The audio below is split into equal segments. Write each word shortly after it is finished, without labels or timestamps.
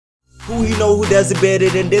Who you know who does it better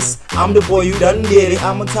than this? I'm the boy, you done did it.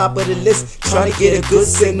 I'm on top of the list, trying to get a good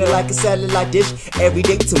signal like a satellite dish. Every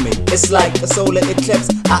day to me, it's like a solar eclipse.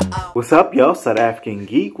 What's up, y'all?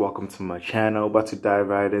 s.a.geek. Welcome to my channel. About to dive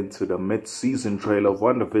right into the mid-season trailer of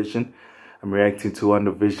WandaVision. I'm reacting to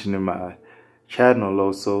WandaVision in my channel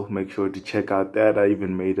also. Make sure to check out that. I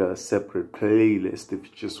even made a separate playlist if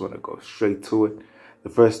you just want to go straight to it. The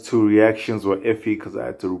first two reactions were iffy because I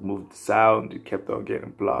had to remove the sound. It kept on getting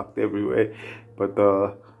blocked everywhere. But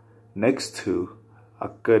the next two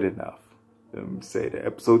are good enough. Let me say that.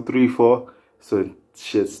 Episode 3, 4, so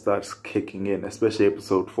shit starts kicking in, especially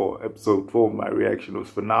episode 4. Episode 4, my reaction was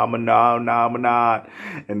phenomenal.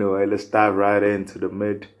 Anyway, let's dive right into the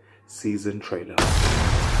mid-season trailer.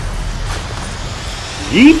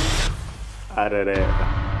 Yeet! Out of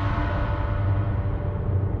there.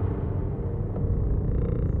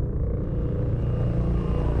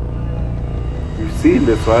 You've seen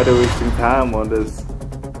this, right? They're wasting time on this.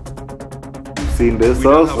 You've seen this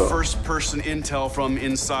we also. We have first-person intel from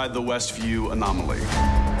inside the Westview anomaly.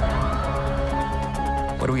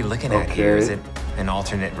 What are we looking at here? Is it an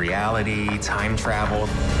alternate reality, time travel?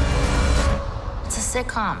 It's a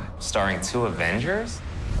sitcom. Starring 2 Avengers?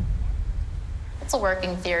 It's a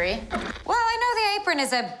working theory. Well, I know the apron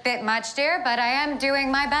is a bit much, dear, but I am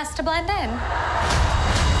doing my best to blend in.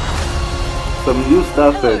 Some new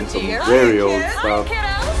stuff and some very old stuff.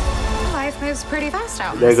 Life moves pretty fast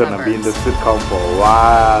out in They're the gonna be in the suburbs. sitcom for a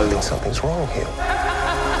while. Something's wrong here.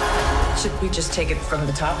 Should we just take it from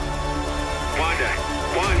the top? Wanda.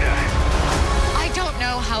 I don't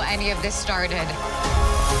know how any of this started.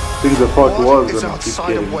 Things I thought was gonna keep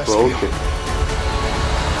getting broken.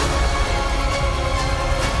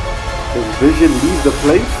 Does Vision leave the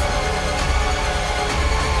place?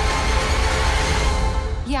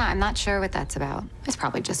 Yeah, I'm not sure what that's about. It's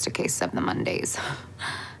probably just a case of the Mondays.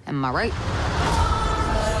 Am I right?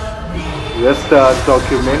 That's the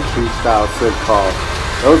documentary style sitcom.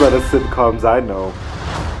 Those are the sitcoms I know.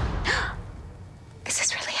 Is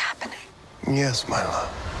this really happening? Yes, my love.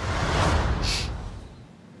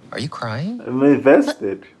 Are you crying? I'm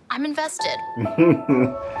invested. I'm invested.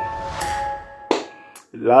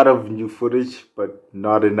 A lot of new footage, but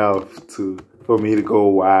not enough for me to go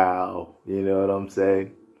wow. You know what I'm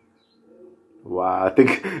saying? Wow, I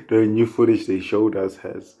think the new footage they showed us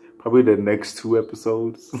has probably the next 2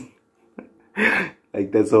 episodes.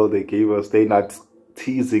 Like, that's all they gave us. They're not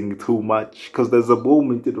teasing too much. Because there's a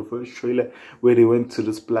moment in the first trailer where they went to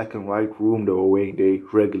this black and white room. They were wearing their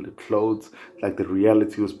regular clothes. Like, the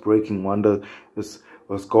reality was breaking. Wanda was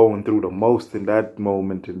going through the most in that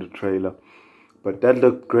moment in the trailer. But that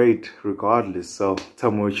looked great regardless. So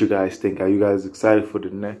tell me what you guys think. Are you guys excited for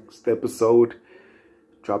the next episode?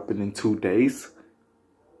 Dropping in 2 days.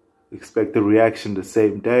 Expect the reaction the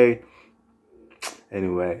same day.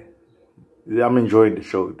 Anyway, I'm enjoying the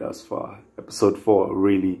show thus far. Episode 4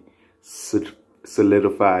 really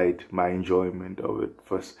solidified my enjoyment of it.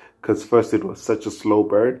 Because first it was such a slow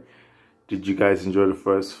burn. Did you guys enjoy the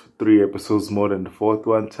first 3 episodes more than the 4th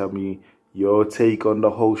one? Tell me your take on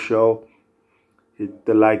the whole show. Hit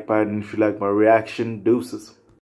the like button if you like my reaction. Deuces.